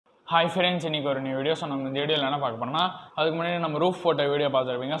Hi friends, in this video, so we will see roof photo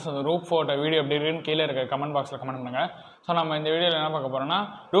video. So the roof photo video in comment box. So we will see video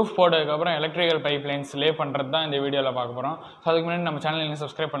roof photo electrical pipelines lay in the video. So we channel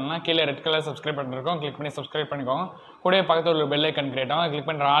subscribe red color subscribe click subscribe bell icon click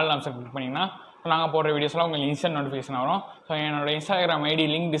all நாங்க போற வீடியோஸ்லாம் உங்களுக்கு instant notification வரும். So என்னோட Instagram ID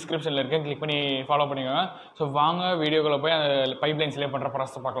link டிஸ்கிரிப்ஷன்ல இருக்கு. Click பண்ணி follow பண்ணிக்கோங்க. சோ வாங்க வீடியோக்குள்ள போய் அந்த பைப்லைன்ஸ் லே பண்ற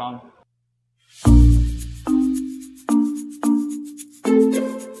ப்ராசஸ் பார்க்கலாம்.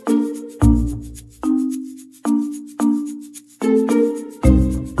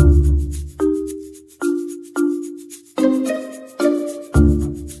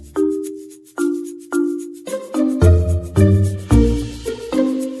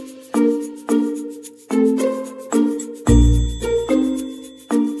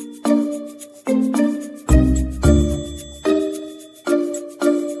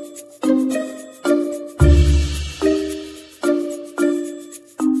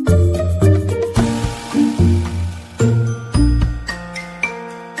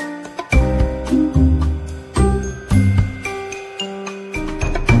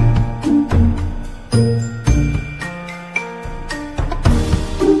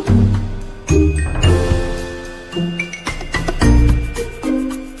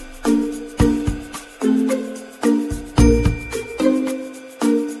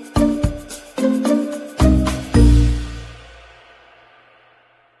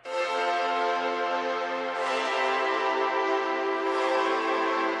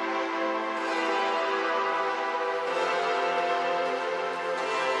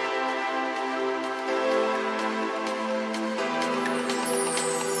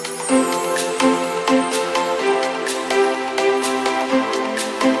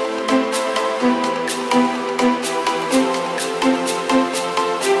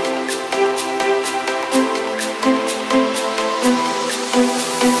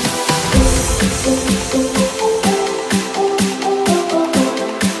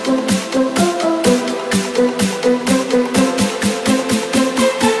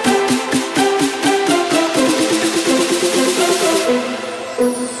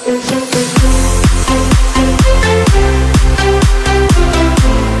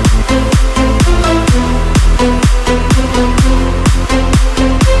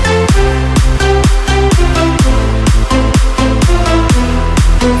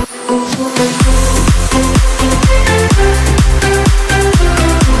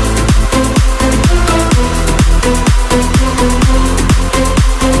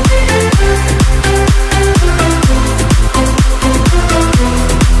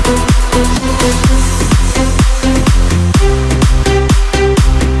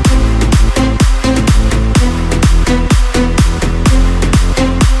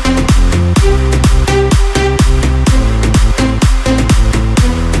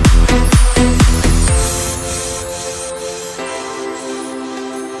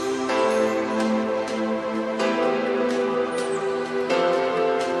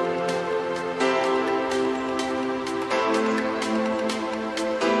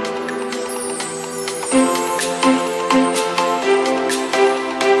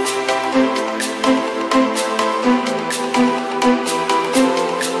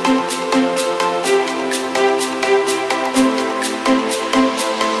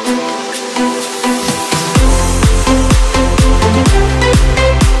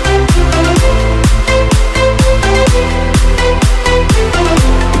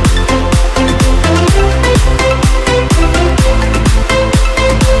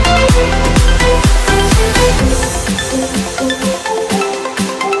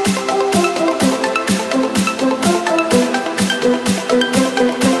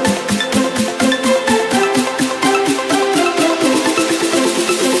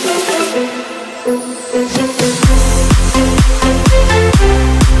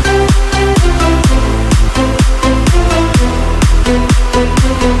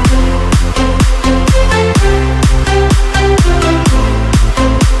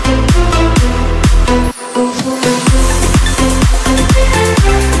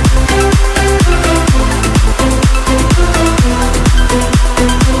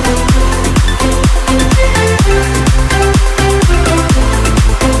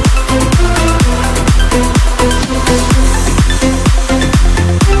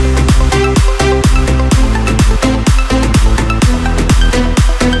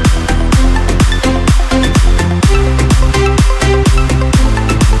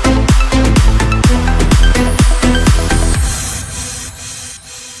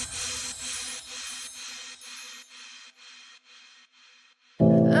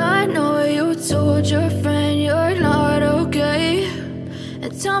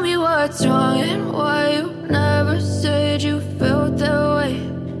 Tell me what's wrong and why you never said you felt that way.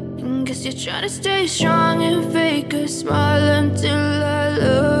 And guess you're trying to stay strong and fake a smile until I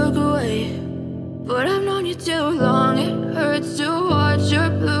look away. But I've known you too long, it hurts to watch your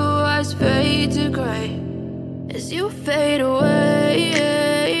blue eyes fade to gray as you fade away,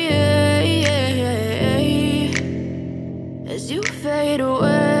 as you fade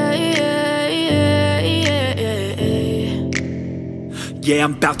away. Yeah,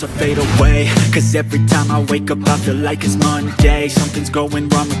 I'm about to fade away, cause every time I wake up I feel like it's Monday. Something's going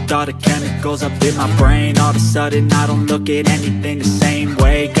wrong with all the chemicals up in my brain. All of a sudden I don't look at anything the same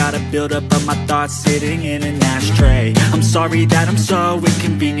way. Got a buildup of my thoughts sitting in an ashtray. I'm sorry that I'm so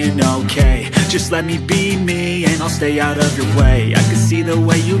inconvenient, okay. Just let me be me and I'll stay out of your way. I can see the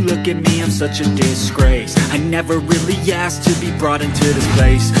way you look at me, I'm such a disgrace. I never really asked to be brought into this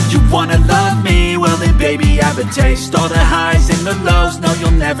place. You wanna love me? Well then baby I have a taste. All the highs and the lows, no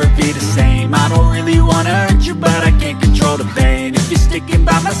you'll never be the same. I don't really wanna hurt you but I can't control the pain. If you're sticking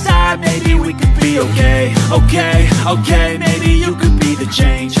by my side maybe we could be okay. Okay, maybe you could be the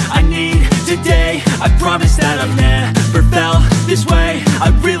change I need today. I promise that I've never felt this way. I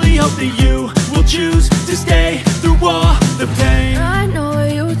really hope that you will choose to stay through all the pain. I know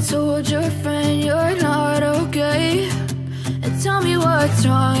you told your friend you're not okay. And tell me what's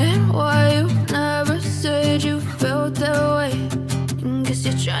wrong and why you never said you felt that way. And guess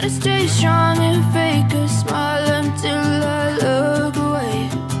you're trying to stay strong and fake a smile until I look away.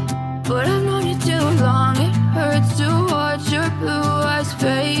 But I've known you too long, it hurts to watch your blue eyes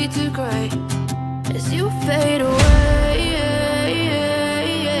fade to gray